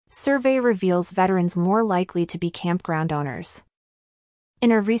Survey reveals veterans more likely to be campground owners. In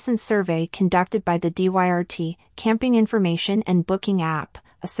a recent survey conducted by the DYRT, Camping Information and Booking app,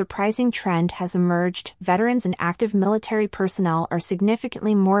 a surprising trend has emerged. Veterans and active military personnel are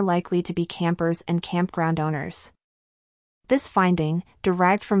significantly more likely to be campers and campground owners. This finding,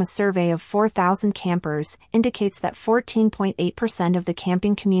 derived from a survey of 4,000 campers, indicates that 14.8% of the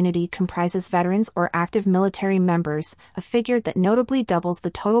camping community comprises veterans or active military members, a figure that notably doubles the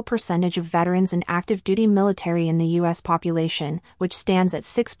total percentage of veterans and active duty military in the U.S. population, which stands at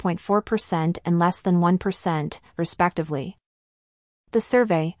 6.4% and less than 1%, respectively. The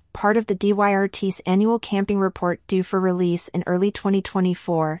survey, part of the DYRT's annual camping report due for release in early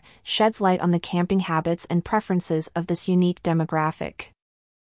 2024, sheds light on the camping habits and preferences of this unique demographic.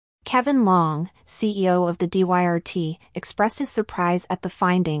 Kevin Long, CEO of the DYRT, expressed his surprise at the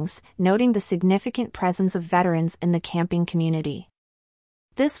findings, noting the significant presence of veterans in the camping community.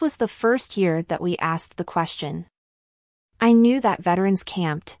 "This was the first year that we asked the question. I knew that veterans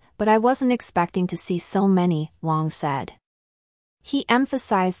camped, but I wasn't expecting to see so many," Long said. He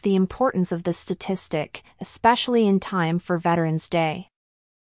emphasized the importance of this statistic, especially in time for Veterans Day.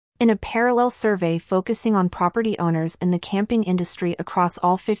 In a parallel survey focusing on property owners in the camping industry across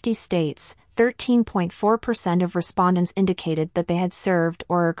all 50 states, 13.4% of respondents indicated that they had served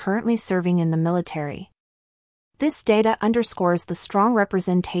or are currently serving in the military. This data underscores the strong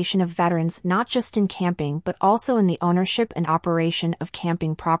representation of veterans not just in camping but also in the ownership and operation of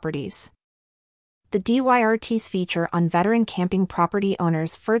camping properties. The DYRT's feature on veteran camping property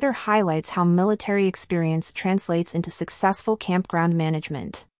owners further highlights how military experience translates into successful campground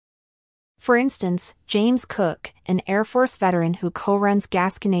management. For instance, James Cook, an Air Force veteran who co-runs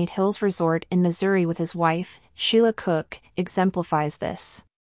Gasconade Hills Resort in Missouri with his wife, Sheila Cook, exemplifies this.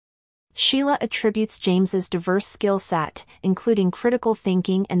 Sheila attributes James's diverse skill set, including critical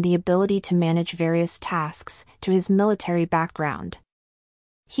thinking and the ability to manage various tasks, to his military background.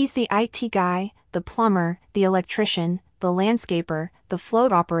 "He's the IT guy, the plumber, the electrician, the landscaper, the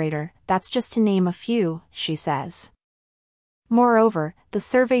float operator, that's just to name a few," she says. Moreover, the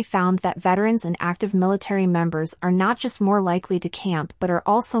survey found that veterans and active military members are not just more likely to camp but are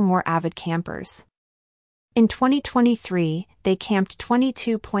also more avid campers. In 2023, they camped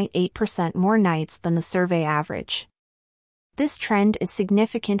 22.8% more nights than the survey average. This trend is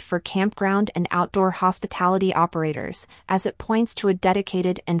significant for campground and outdoor hospitality operators, as it points to a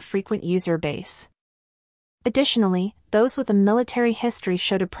dedicated and frequent user base. Additionally, those with a military history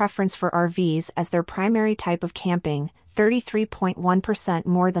showed a preference for RVs as their primary type of camping, 33.1%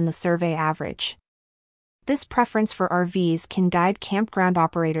 more than the survey average. This preference for RVs can guide campground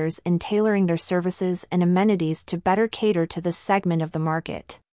operators in tailoring their services and amenities to better cater to this segment of the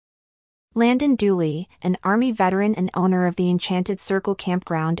market. Landon Dooley, an Army veteran and owner of the Enchanted Circle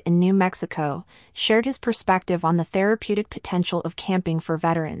Campground in New Mexico, shared his perspective on the therapeutic potential of camping for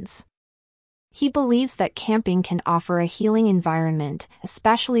veterans. He believes that camping can offer a healing environment,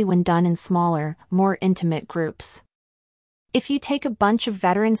 especially when done in smaller, more intimate groups. "If you take a bunch of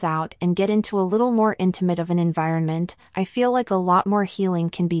veterans out and get into a little more intimate of an environment, I feel like a lot more healing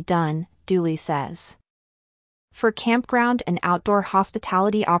can be done," Dooley says. For campground and outdoor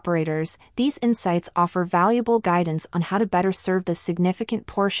hospitality operators, these insights offer valuable guidance on how to better serve this significant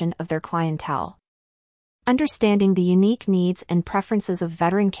portion of their clientele. Understanding the unique needs and preferences of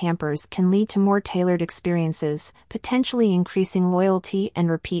veteran campers can lead to more tailored experiences, potentially increasing loyalty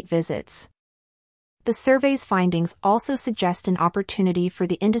and repeat visits. The survey's findings also suggest an opportunity for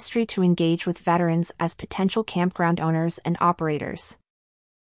the industry to engage with veterans as potential campground owners and operators.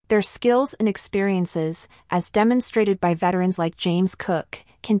 Their skills and experiences, as demonstrated by veterans like James Cook,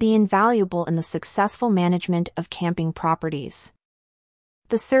 can be invaluable in the successful management of camping properties.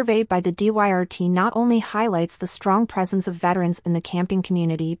 The survey by the DYRT not only highlights the strong presence of veterans in the camping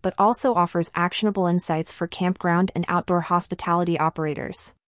community but also offers actionable insights for campground and outdoor hospitality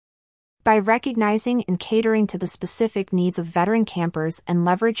operators. By recognizing and catering to the specific needs of veteran campers and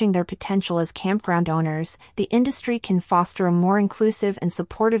leveraging their potential as campground owners, the industry can foster a more inclusive and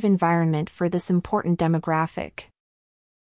supportive environment for this important demographic.